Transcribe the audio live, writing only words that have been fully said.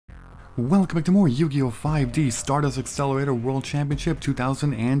Welcome back to more Yu-Gi-Oh! 5D Stardust Accelerator World Championship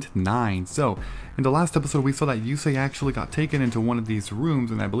 2009. So, in the last episode we saw that Yusei actually got taken into one of these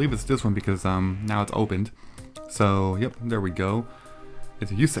rooms, and I believe it's this one because now it's opened. So, yep, there we go.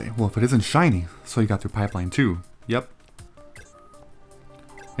 It's Yusei. Well, if it isn't shiny, so you got through pipeline too. Yep.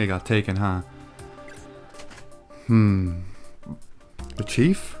 He got taken, huh? The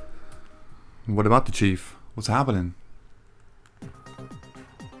chief? What about the chief? What's happening?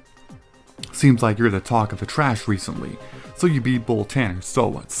 Seems like you're the talk of the trash recently. So you beat Bull Tanner, so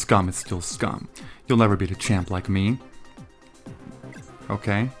what? Scum is still scum. You'll never beat a champ like me.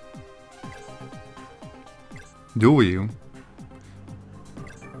 Okay. Do you?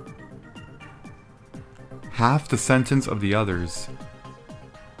 Half the sentence of the others.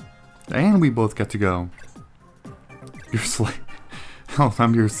 And we both get to go. You're slave. Oh,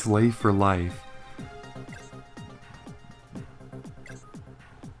 I'm your slave for life.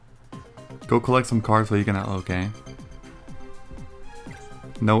 Go collect some cards so you can... Okay.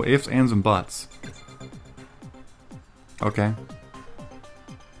 No ifs, ands, and buts. Okay.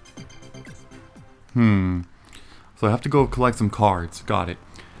 So I have to go collect some cards. Got it.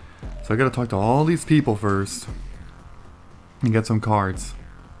 So I gotta talk to all these people first. And get some cards.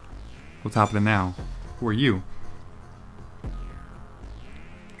 What's happening now? Who are you?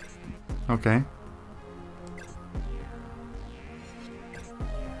 Okay.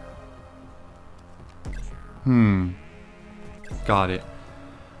 Got it.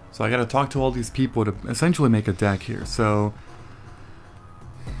 So I gotta talk to all these people to essentially make a deck here, so...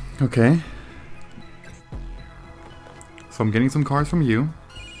 Okay. So I'm getting some cards from you.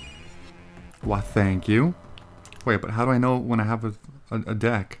 Why, thank you. Wait, but how do I know when I have a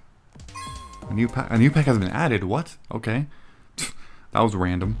deck? A new pack has been added, what? Okay. That was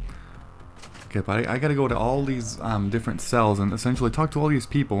random. Okay, but I gotta go to all these different cells and essentially talk to all these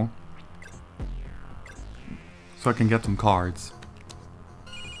people. So I can get some cards.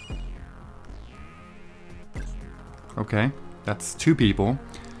 Okay, that's 2 people.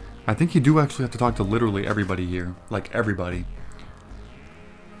 I think you do actually have to talk to literally everybody here. Like, everybody.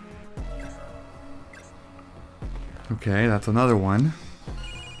 Okay, that's another one.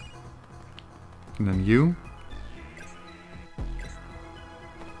 And then you.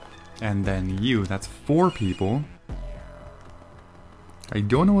 And then you. That's 4 people. I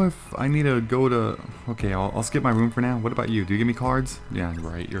don't know if I need to go to... Okay, I'll skip my room for now. What about you? Do you give me cards? Yeah,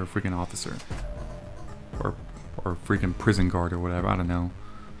 right. You're a freaking officer. Or freaking prison guard or whatever. I don't know.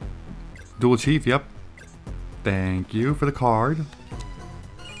 Duel chief, yep. Thank you for the card.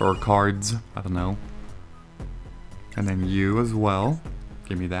 Or cards. I don't know. And then you as well.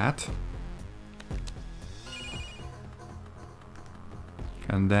 Give me that.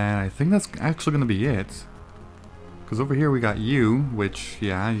 And then I think that's actually going to be it. Because over here we got you, which,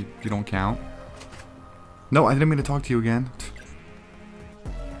 yeah, you don't count. No, I didn't mean to talk to you again.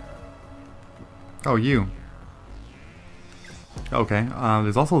 Oh, you. Okay,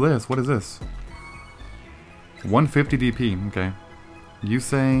 there's also this. What is this? 150 DP, okay. You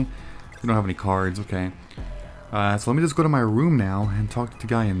say you don't have any cards, okay. So let me just go to my room now and talk to the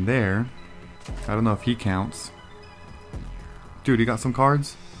guy in there. I don't know if he counts. Dude, you got some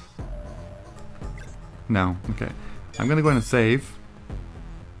cards? No, okay. I'm gonna go ahead and save.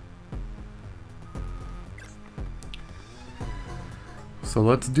 So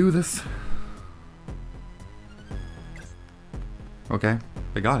let's do this. Okay,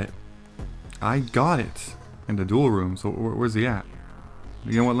 I got it. I got it in the duel room. So where's he at?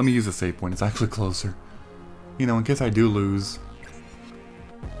 You know what? Let me use a save point. It's actually closer. You know, in case I do lose.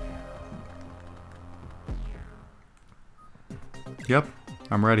 Yep,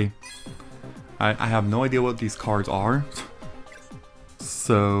 I'm ready. I have no idea what these cards are.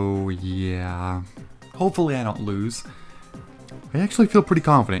 So, yeah. Hopefully I don't lose. I actually feel pretty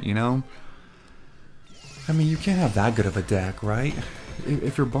confident, you know? I mean, you can't have that good of a deck, right?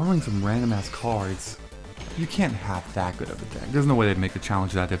 If you're borrowing some random ass cards, you can't have that good of a deck. There's no way they'd make the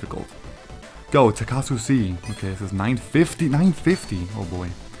challenge that difficult. Go, Takasu C. Okay, this is 950. 950. Oh boy.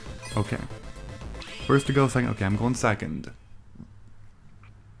 Okay. First to go, second. Okay, I'm going second.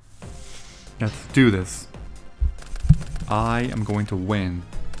 Let's do this. I am going to win.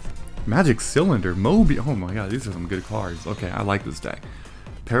 Magic Cylinder, Moby. Oh my god, these are some good cards. Okay, I like this deck.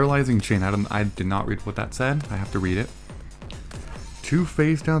 Paralyzing Chain. I did not read what that said. I have to read it. 2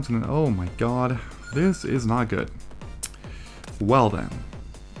 face downs and oh my god, this is not good. Well then.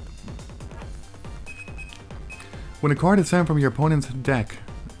 When a card is sent from your opponent's deck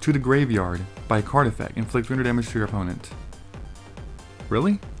to the graveyard by a card effect, inflict 300 damage to your opponent.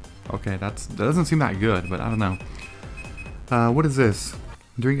 Really? Okay, that doesn't seem that good, but I don't know. What is this?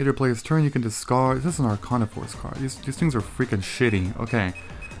 During either player's turn, you can discard... This is an Arcana Force card. These things are freaking shitty. Okay.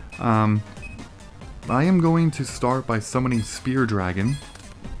 I am going to start by summoning Spear Dragon.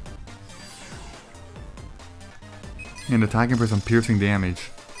 And attacking for some piercing damage.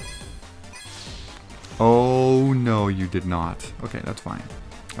 Oh, no, you did not. Okay, that's fine.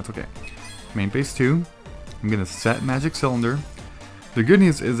 That's okay. Main phase 2. I'm going to set Magic Cylinder. The good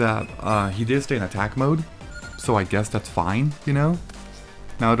news is that he did stay in attack mode. So I guess that's fine, you know?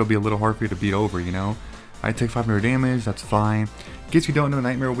 Now it'll be a little hard for you to beat over, you know? I take 500 damage, that's fine. In case you don't know,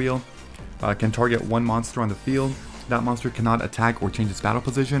 Nightmare Wheel can target one monster on the field. That monster cannot attack or change its battle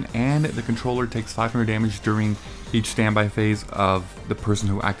position, and the controller takes 500 damage during each standby phase of the person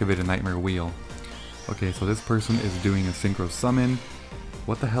who activated Nightmare Wheel. Okay, so this person is doing a Synchro Summon.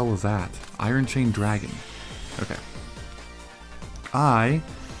 What the hell is that? Iron Chain Dragon. Okay. I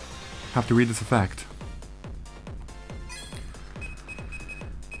have to read this effect.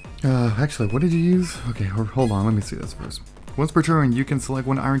 Actually, what did you use? Okay, hold on, let me see this first. Once per turn, you can select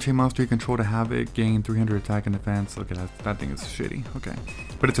one Iron Chain monster you control to have it gain 300 attack and defense. Okay, that thing is shitty. Okay,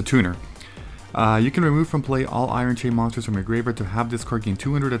 but it's a tuner. You can remove from play all Iron Chain monsters from your graveyard to have this card gain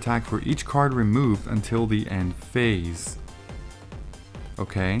 200 attack for each card removed until the end phase.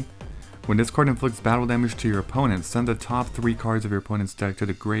 Okay. When this card inflicts battle damage to your opponent, send the top 3 cards of your opponent's deck to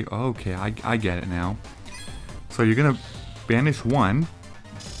the grave. Oh, okay, I get it now. So you're gonna banish 1.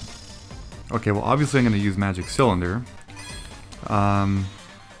 Okay, well obviously I'm going to use Magic Cylinder. So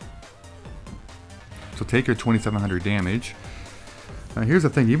take your 2700 damage. Now here's the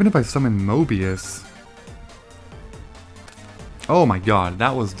thing, even if I summon Mobius... Oh my god,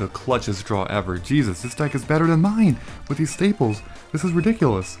 that was the clutchest draw ever. Jesus, this deck is better than mine with these staples. This is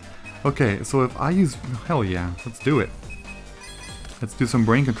ridiculous. Okay, so if I use... Hell yeah, let's do it. Let's do some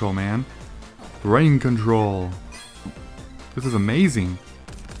brain control, man. Brain control. This is amazing.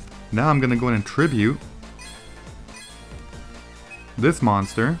 Now I'm gonna go in and tribute this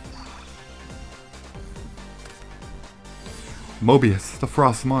monster. Mobius, the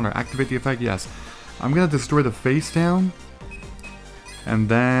Frost Monarch. Activate the effect, yes. I'm gonna destroy the face down. And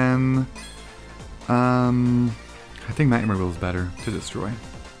then... I think Nightmare Wheel is better to destroy.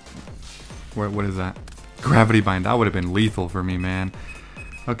 What is that? Gravity Bind. That would have been lethal for me, man.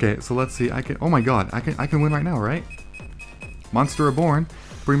 Okay, so let's see. I can... Oh my god, I can win right now, right? Monster Reborn.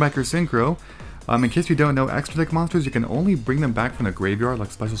 Bring back your Synchro. In case you don't know, extra deck monsters, you can only bring them back from the graveyard, like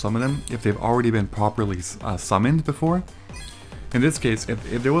special summon them, if they've already been properly summoned before. In this case,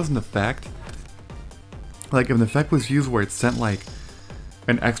 if there was an effect, like if an effect was used where it sent like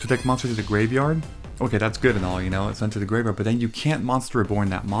an extra deck monster to the graveyard, okay, that's good and all, you know, it's sent to the graveyard, but then you can't Monster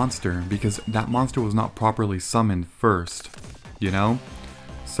Reborn that monster because that monster was not properly summoned first, you know?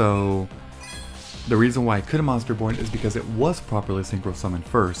 So... the reason why I couldn't Monster Reborn is because it was properly Synchro Summoned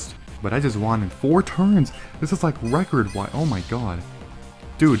first. But I just won in 4 turns. This is like record-wide. Oh my god.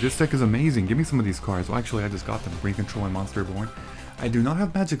 Dude, this deck is amazing. Give me some of these cards. Well, actually, I just got them. Brain Control and Monster Reborn. I do not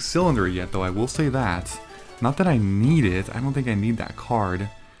have Magic Cylinder yet, though. I will say that. Not that I need it. I don't think I need that card.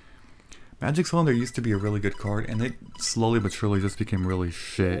 Magic Cylinder used to be a really good card, and it slowly but surely just became really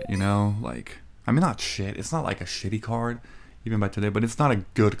shit, you know? Like, I mean, not shit. It's not like a shitty card. Even by today, but it's not a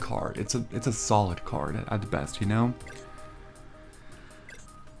good card. It's a solid card at best, you know?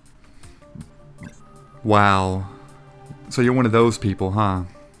 Wow. So you're one of those people, huh?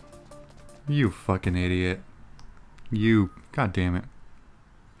 You fucking idiot. You. God damn it.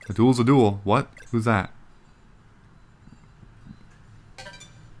 A duel's a duel. What? Who's that?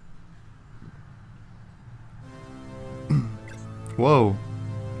 Whoa.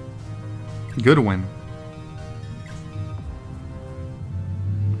 Good win.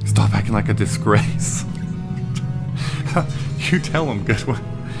 Stop acting like a disgrace. You tell him, Goodwin.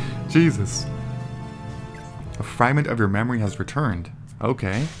 Jesus. A fragment of your memory has returned.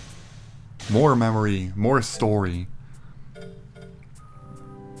 Okay. More memory, more story.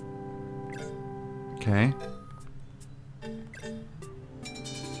 Okay.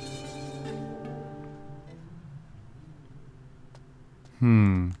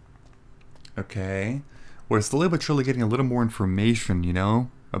 Okay. We're slowly but surely getting a little more information, you know?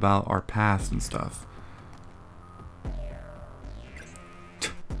 About our past and stuff.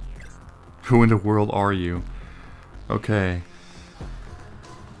 Who in the world are you? Okay.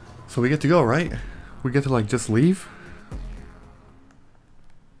 So we get to go, right? We get to like just leave?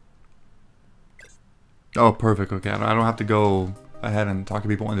 Oh, perfect. Okay, I don't have to go ahead and talk to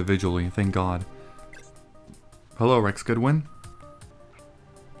people individually. Thank God. Hello, Rex Goodwin.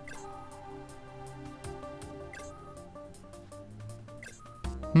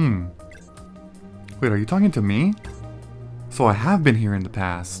 Wait, are you talking to me? so I have been here in the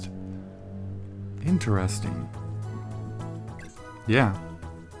past. Interesting. Yeah.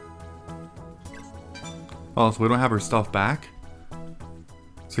 Oh, so we don't have our stuff back?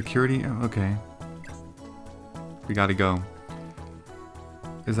 Security? Okay. We gotta go.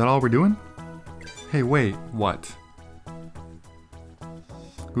 Is that all we're doing? Hey, wait. What?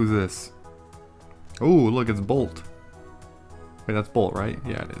 Who's this? Oh, look, it's Bolt. Wait, that's Bolt, right?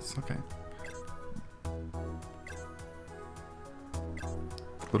 Yeah, it is. Okay.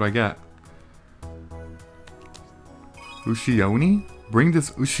 What do I get? Ushioni? Bring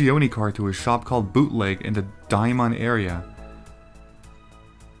this Ushioni card to a shop called Bootleg in the Daimon area.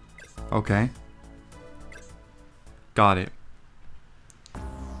 Okay. Got it.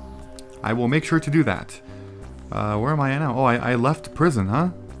 I will make sure to do that. Where am I now? Oh, I left prison,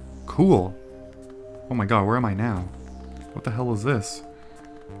 huh? Cool. Oh my god, where am I now? What the hell is this?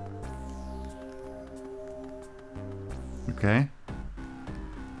 Okay.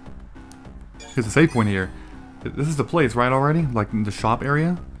 Here's a save point here. This is the place, right, already? Like, in the shop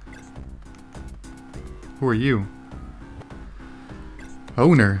area? Who are you?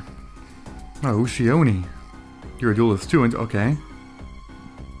 Owner. Oh, Ushioni. You're a duelist too, and okay.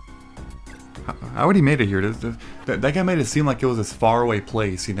 I already made it here. That guy made it seem like it was this faraway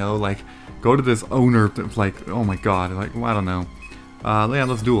place, you know? Like, go to this owner, like, oh my god. Like, well, I don't know. Yeah,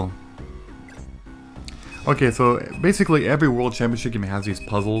 let's duel. Okay, so basically every World Championship game has these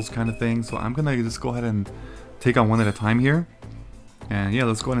puzzles kind of thing. So I'm gonna just go ahead and take on one at a time here. And yeah,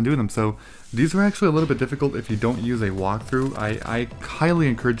 let's go ahead and do them. So these are actually a little bit difficult if you don't use a walkthrough. I highly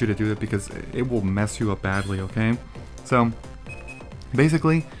encourage you to do that because it will mess you up badly, okay? So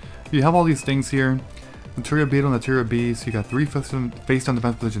basically, you have all these things here. Naturia Beetle, Naturia Beast. You got 3 face-down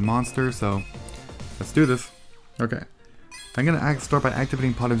defense position monsters. So let's do this. Okay. I'm gonna start by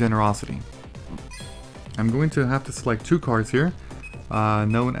activating Pot of Generosity. I'm going to have to select 2 cards here,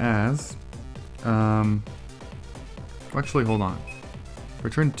 known as, actually hold on.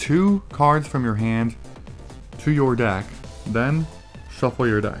 Return 2 cards from your hand to your deck, then shuffle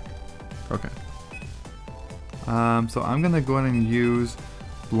your deck. Okay. So I'm gonna go ahead and use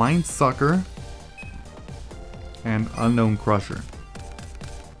Blind Sucker and Unknown Crusher.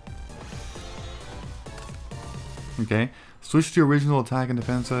 Okay. Switch to your original attack and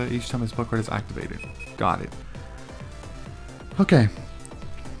defense each time a spell card is activated. Got it. Okay.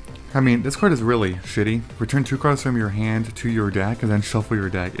 I mean, this card is really shitty. Return 2 cards from your hand to your deck and then shuffle your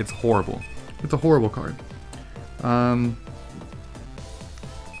deck. It's horrible. It's a horrible card. I'm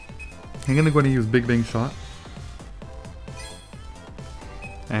gonna go ahead and use Big Bang Shot.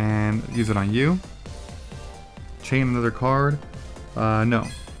 And use it on you. Chain another card. No.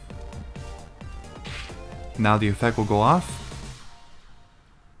 Now the effect will go off.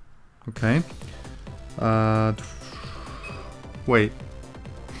 Okay. Wait.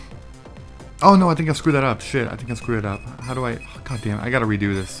 Oh no, I think I screwed that up. Shit, I think I screwed it up. How do I... Oh, god damn it, I gotta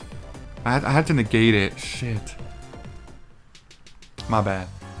redo this. I had to negate it. Shit. My bad.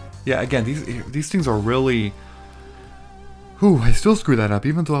 Yeah, again, these things are really... Whew, I still screwed that up,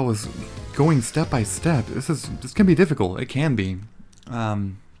 even though I was going step by step. This can be difficult. It can be.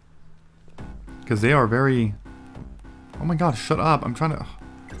 Because they are very... Oh my god, shut up. I'm trying to...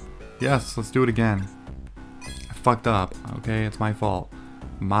 Yes, let's do it again. I fucked up. Okay, it's my fault.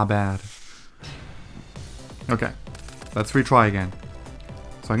 My bad. Okay, let's retry again.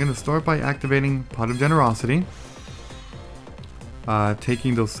 So I'm going to start by activating Pot of Generosity.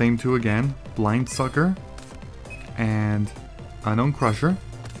 Taking those same 2 again. Blind Sucker. And Unknown Crusher.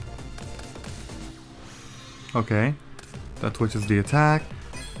 Okay, that switches the attack.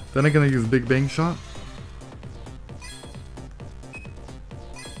 Then I'm going to use Big Bang Shot.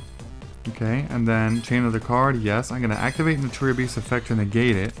 Okay, and then chain another card. Yes, I'm going to activate Naturia Beast effect to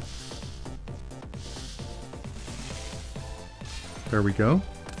negate it. There we go.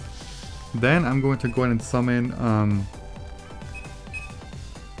 Then I'm going to go ahead and summon,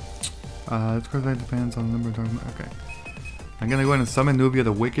 this card depends on the number of times. Okay. I'm going to go ahead and summon Nubia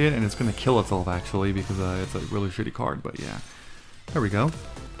the Wicked, and it's going to kill itself actually, because it's a really shitty card, but yeah. There we go.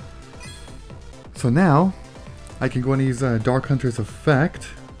 So now, I can go and use Dark Hunter's effect,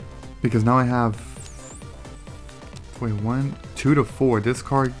 because now I have... Wait, 1, 2 to 4. This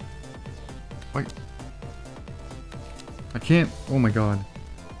card... Wait. I can't... Oh my god.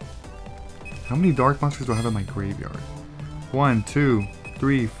 How many dark monsters do I have in my graveyard? 1, 2,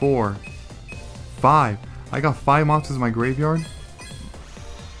 3, 4, 5. I got 5 monsters in my graveyard?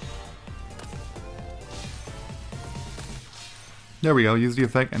 There we go. Use the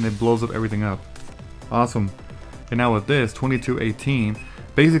effect and it blows up everything up. Awesome. And now with this, 2218,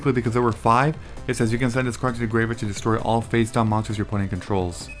 basically because there were 5, It says you can send this card to the graveyard to destroy all face-down monsters your opponent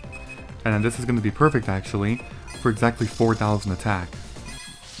controls. And then this is going to be perfect, actually, for exactly 4,000 attack.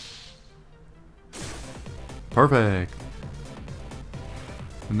 Perfect!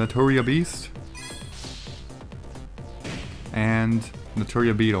 Naturia Beast. And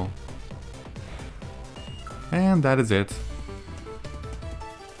Naturia Beetle. And that is it.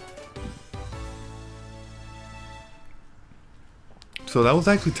 So that was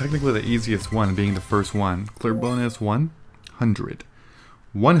actually technically the easiest one, being the first one. Clear bonus 100.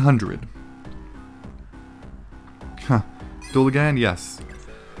 100. Huh. Duel again? Yes.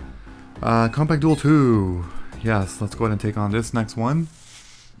 Compact Duel 2. Yes, let's go ahead and take on this next one.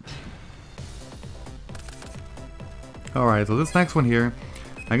 Alright, so this next one here,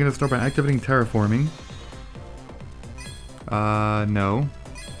 I'm going to start by activating Terraforming. No.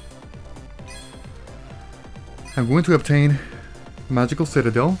 I'm going to obtain Magical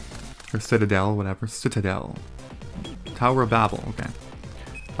Citadel, or Citadel, whatever, Citadel. Tower of Babel, okay.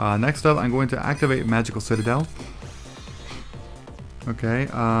 Next up, I'm going to activate Magical Citadel. Okay,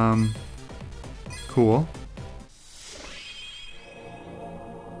 cool.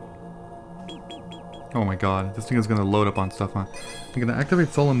 Oh my god, this thing is going to load up on stuff, huh? I'm going to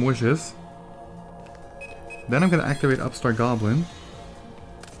activate Solemn Wishes. Then I'm going to activate Upstart Goblin.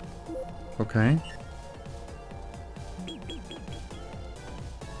 Okay.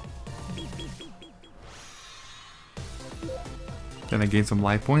 Then I gain some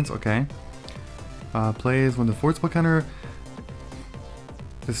life points, okay. Plays when the force spell counter.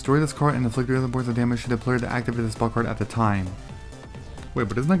 Destroy this card and inflict the other points of damage to the player that activated the spell card at the time. Wait,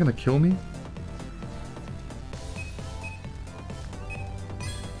 but isn't that gonna kill me?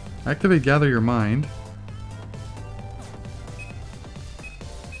 Activate Gather Your Mind.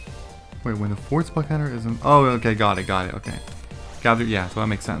 Wait, when the force spell counter isn't. Oh, okay, got it, okay. Gather, yeah, so that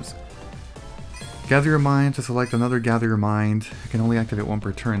makes sense. Gather Your Mind to select another Gather Your Mind. I can only activate one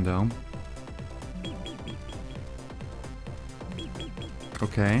per turn though.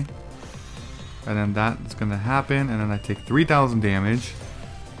 Okay. And then that's gonna happen, and then I take 3,000 damage.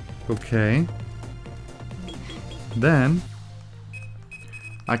 Okay. Then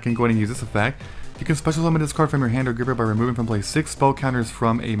I can go ahead and use this effect. You can special summon this card from your hand or graveyard by removing from play 6 spell counters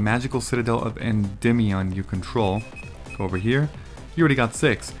from a magical citadel of Endymion you control. Go over here. You already got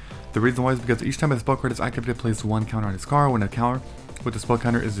 6. The reason why is because each time a spell card is activated, place 1 counter on this card. When a counter with the spell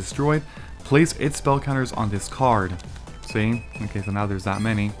counter is destroyed, place its spell counters on this card. See? Okay, so now there's that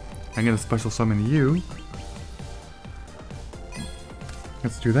many. I'm going to special summon you.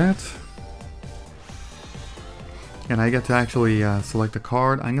 Let's do that. And I get to actually select a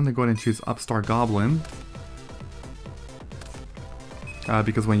card. I'm going to go ahead and choose Upstart Goblin.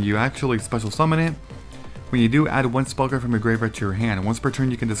 Because when you actually special summon it, when you do, add 1 spell card from your graveyard to your hand. Once per turn,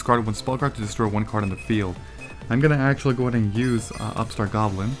 you can discard 1 spell card to destroy 1 card on the field. I'm going to actually go ahead and use Upstart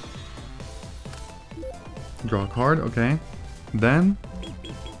Goblin. Draw a card, okay. Then,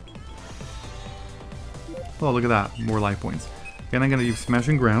 oh, look at that, more life points. Then I'm going to use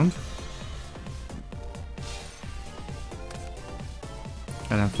Smashing Ground.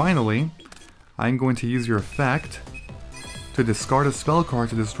 And then finally, I'm going to use your effect to discard a spell card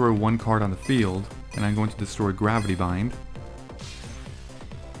to destroy 1 card on the field. And I'm going to destroy Gravity Bind.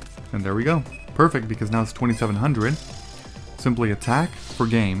 And there we go. Perfect, because now it's 2,700. Simply attack for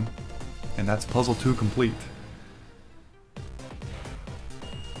game. And that's puzzle 2 complete.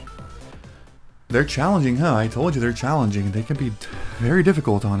 They're challenging, huh? I told you they're challenging. They can be very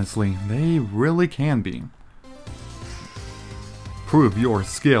difficult, honestly. They really can be. Prove your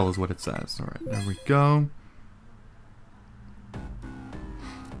skill is what it says. Alright, there we go.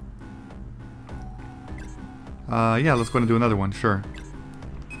 Yeah, let's go ahead and do another one, sure.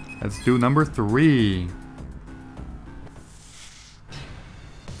 Let's do number 3.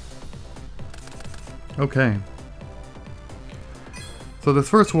 Okay. So this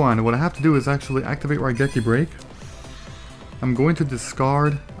first one, what I have to do is actually activate Raigeki Break. I'm going to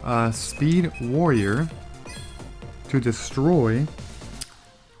discard Speed Warrior to destroy.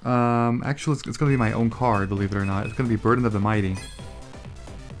 Actually, it's going to be my own card, believe it or not. It's going to be Burden of the Mighty.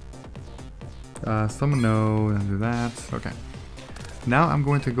 Summon, no, don't do that. Okay. Now I'm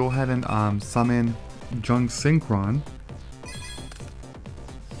going to go ahead and summon Jung Synchron.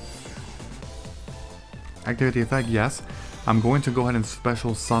 Activate the effect, yes. I'm going to go ahead and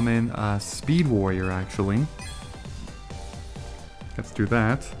special summon Speed Warrior, actually. Let's do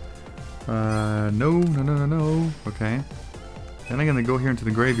that. No. Okay. Then I'm going to go here into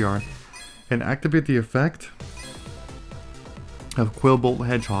the graveyard and activate the effect of Quillbolt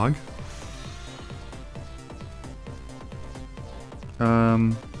Hedgehog.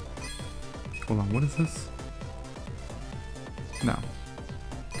 Hold on, what is this? No.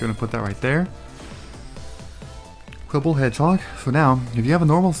 Gonna put that right there. Quibble Hedgehog. So now, if you have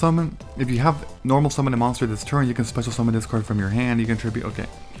normal summon a monster this turn, you can special summon this card from your hand. You can tribute. Okay.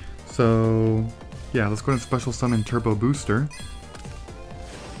 So yeah, let's go ahead and special summon Turbo Booster.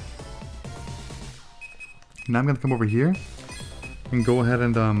 Now I'm gonna come over here and go ahead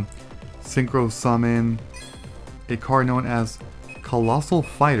and synchro summon a card known as Colossal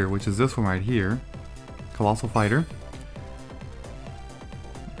Fighter, which is this one right here. Colossal Fighter.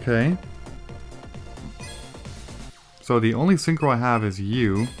 Okay. So the only synchro I have is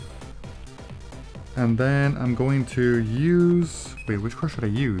you. And then I'm going to use... Wait, which card should I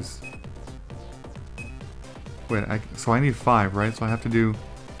use? Wait, so I need 5, right? So I have to do...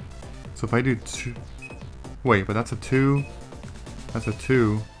 So if I do 2... Wait, but that's a 2. That's a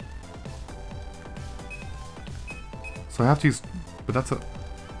 2. So I have to use... But that's a...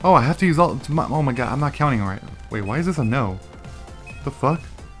 Oh, I have to use all... Oh my god, I'm not counting right. Wait, why is this a no? What the fuck?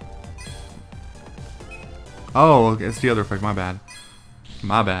 Oh, okay, it's the other effect, my bad.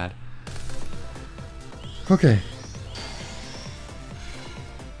 My bad. Okay.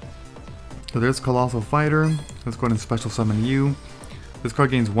 So there's Colossal Fighter. Let's go ahead and special summon you. This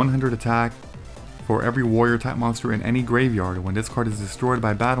card gains 100 attack for every warrior type monster in any graveyard. When this card is destroyed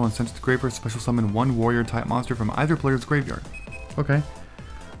by battle and sent to the graveyard, special summon one warrior type monster from either player's graveyard. Okay.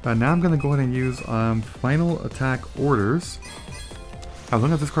 Now I'm going to go ahead and use final attack orders. As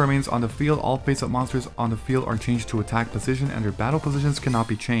long as this card remains on the field, all face-up monsters on the field are changed to attack position and their battle positions cannot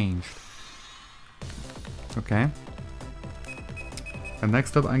be changed. Okay. And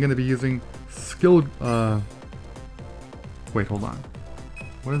next up, I'm going to be using skilled... Wait, hold on.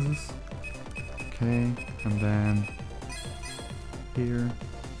 What is this? Okay, and then... Here.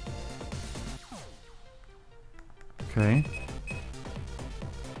 Okay.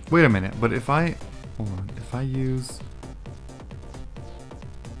 Wait a minute, but if I... Hold on. If I use...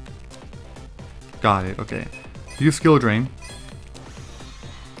 Got it, okay. Use Skill Drain.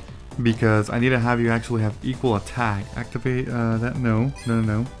 Because I need to have you actually have equal attack. Activate that, no.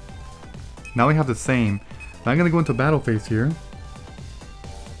 No. Now we have the same. Now I'm going to go into battle phase here.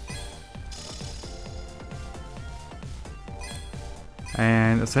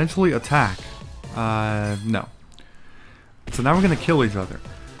 And essentially attack. No. So now we're going to kill each other.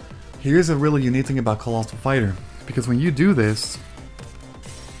 Here's a really unique thing about Colossal Fighter. Because when you do this,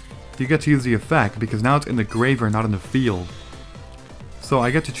 you get to use the effect, because now it's in the graveyard, not in the field. So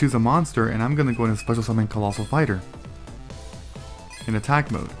I get to choose a monster, and I'm going to go in and special summon Colossal Fighter in attack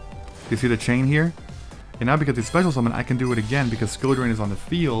mode. You see the chain here? And now because it's special summon, I can do it again because Skill Drain is on the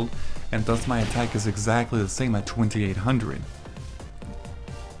field, and thus my attack is exactly the same at 2800.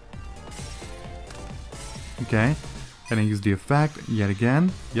 Okay, and then use the effect yet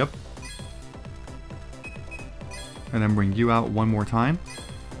again. Yep. And then bring you out one more time.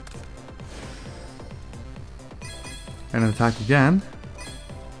 And then attack again.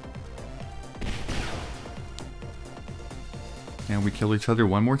 And we kill each other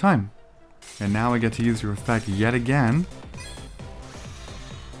one more time. And now I get to use your effect yet again.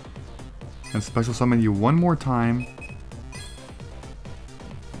 And special summon you one more time.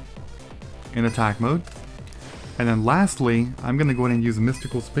 In attack mode. And then lastly, I'm going to go ahead and use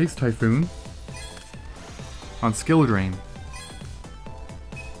Mystical Space Typhoon. On Skill Drain.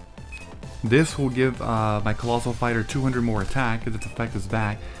 This will give my Colossal Fighter 200 more attack because its effect is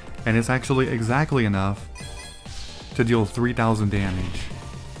back, and it's actually exactly enough to deal 3000 damage.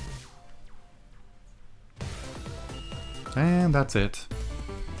 And that's it.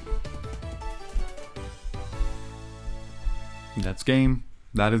 That's game.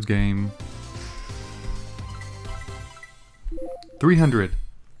 That is game. 300.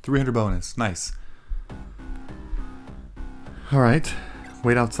 300 bonus. Nice. Alright.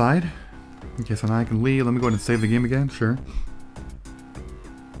 Wait outside. Okay, so now I can leave. Let me go ahead and save the game again. Sure.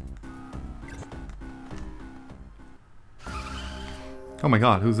 Oh my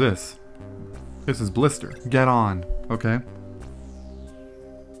god, who's this? This is Blister. Get on. Okay.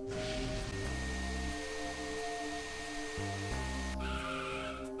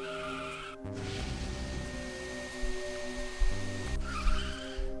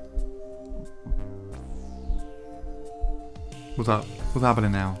 What's up? What's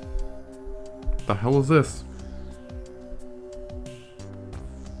happening now? What the hell is this?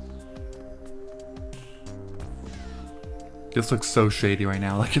 This looks so shady right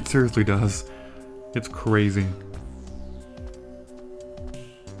now, like it seriously does. It's crazy.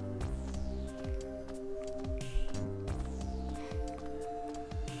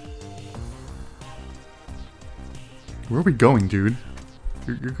 Where are we going, dude?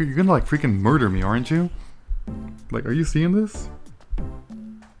 You're gonna like freaking murder me, aren't you? Like, are you seeing this?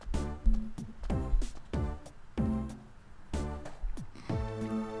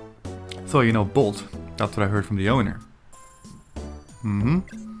 So, you know, Bolt. That's what I heard from the owner. Mm-hmm.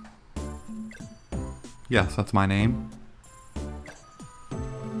 Yes, that's my name.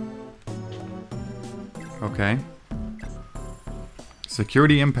 Okay.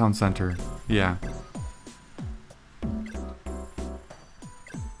 Security Impound Center. Yeah.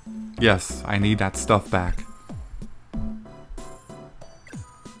 Yes, I need that stuff back.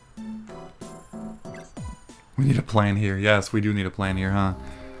 We need a plan here. Yes, we do need a plan here, huh?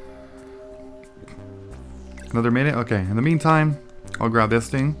 Another minute? Okay, in the meantime, I'll grab this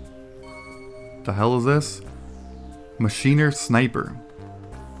thing. The hell is this? Machiner Sniper.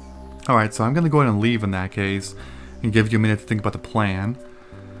 Alright, so I'm gonna go ahead and leave in that case and give you a minute to think about the plan.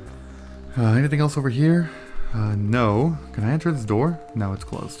 Anything else over here? No. Can I enter this door? No, it's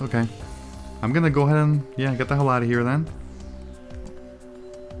closed. Okay. I'm gonna go ahead and, yeah, get the hell out of here then.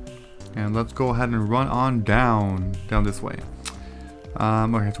 And let's go ahead and run on down this way.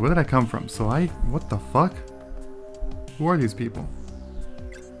 Okay, so where did I come from? So what the fuck? Who are these people?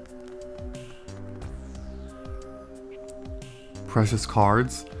 Precious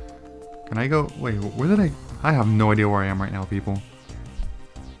cards. Can I go, wait, where did I have no idea where I am right now, people.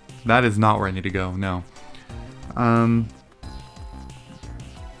 That is not where I need to go, no.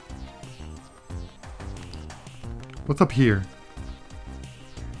 What's up here?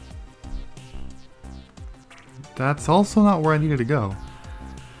 That's also not where I needed to go.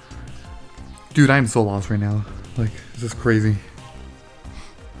 Dude, I am so lost right now. Like, this is crazy.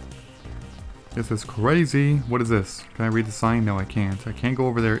 This is crazy. What is this? Can I read the sign? No, I can't. I can't go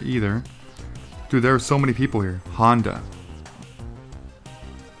over there either. Dude, there are so many people here. Honda.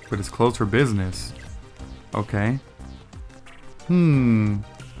 But it's closed for business. Okay.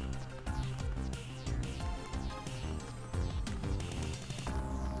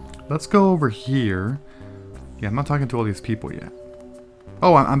 Let's go over here. Yeah, I'm not talking to all these people yet.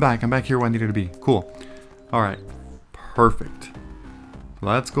 Oh, I'm back. I'm back here where I needed to be. Cool. Alright. Perfect.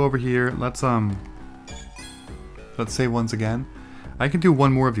 Let's go over here. Let's save once again. I can do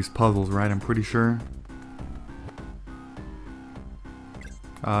one more of these puzzles, right? I'm pretty sure.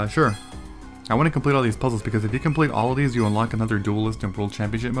 Sure. I want to complete all these puzzles because if you complete all of these, you unlock another duelist in World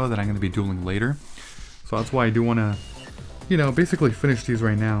Championship mode that I'm going to be dueling later. So that's why I do want to, you know, basically finish these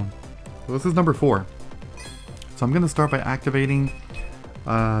right now. So this is number 4. So I'm going to start by activating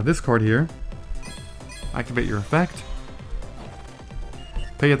this card here. Activate your effect.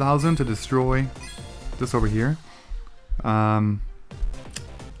 Pay 1,000 to destroy this over here. No,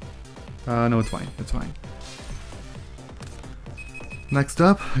 it's fine. It's fine. Next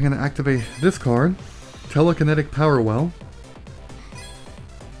up, I'm going to activate this card. Telekinetic Power Well.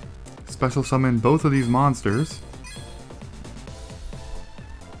 Special summon both of these monsters.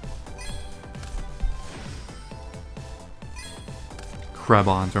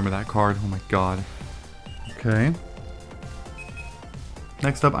 Crabons, remember that card? Oh my god. Okay.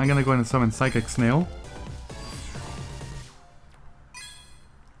 Next up, I'm going to go ahead and summon Psychic Snail.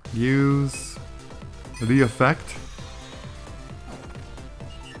 Use the effect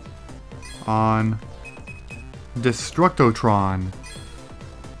on Destructotron.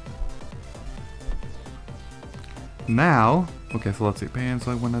 Now, okay, so let's see. Pay and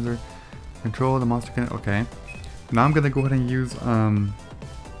select one other. Control the monster can. Okay. Now I'm gonna go ahead and use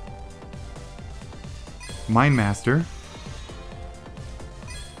Mind Master.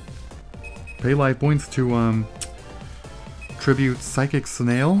 Pay life points to tribute Psychic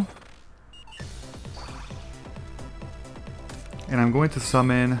Snail. And I'm going to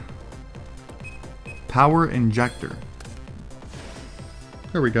summon Power Injector.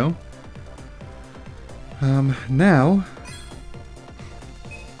 There we go. Now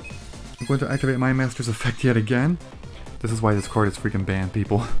I'm going to activate Mind Master's effect yet again. This is why this card is freaking banned,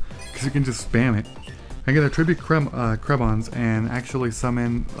 people. Because you can just spam it. I'm going to tribute Crabons and actually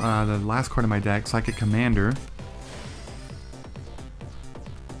summon the last card in my deck, Psychic Commander.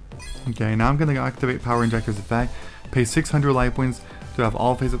 Okay, now I'm going to activate Power Injector's effect. Pay 600 life points to have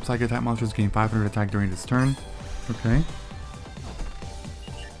all face-up Psychic attack monsters gain 500 attack during this turn. Okay.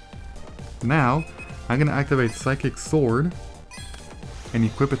 Now, I'm going to activate Psychic Sword and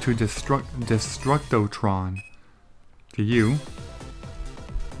equip it to Destructotron. To you.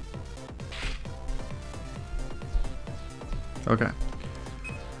 Okay.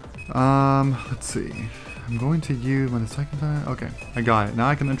 Let's see. I'm going to use when the second time. Okay, I got it. Now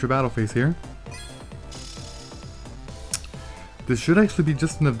I can enter battle phase here. This should actually be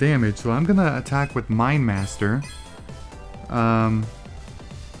just enough damage, so I'm gonna attack with Mind Master.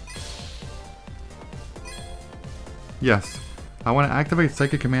 Yes. I want to activate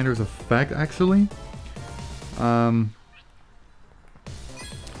Psychic Commander's effect, actually. And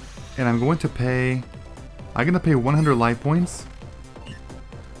I'm going to pay... I'm going to pay 100 life points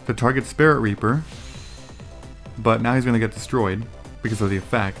to target Spirit Reaper. But now he's going to get destroyed because of the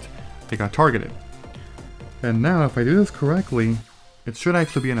effect. He got targeted. And now, if I do this correctly, it should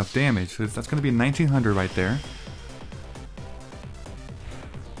actually be enough damage. So that's going to be 1900 right there.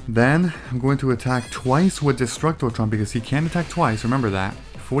 Then, I'm going to attack twice with Destructotron because he can attack twice, remember that.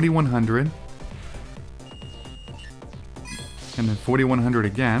 4100. And then 4100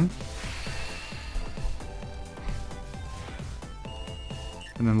 again.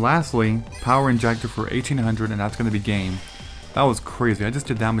 And then lastly, Power Injector for 1800, and that's going to be game. That was crazy. I just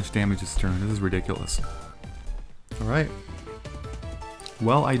did that much damage this turn. This is ridiculous. Alright.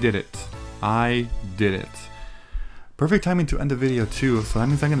 Well, I did it. I did it. Perfect timing to end the video too, so that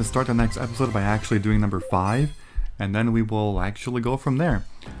means I'm going to start the next episode by actually doing number 5, and then we will actually go from there.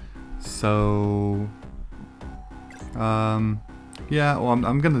 So... yeah, well,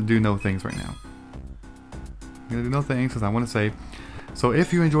 I'm going to do no things right now. I'm going to do no things because I want to say... So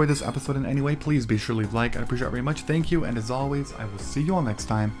if you enjoyed this episode in any way, please be sure to leave a like. I appreciate it very much. Thank you, and as always, I will see you all next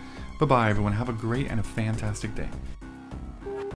time. Bye-bye, everyone. Have a great and a fantastic day.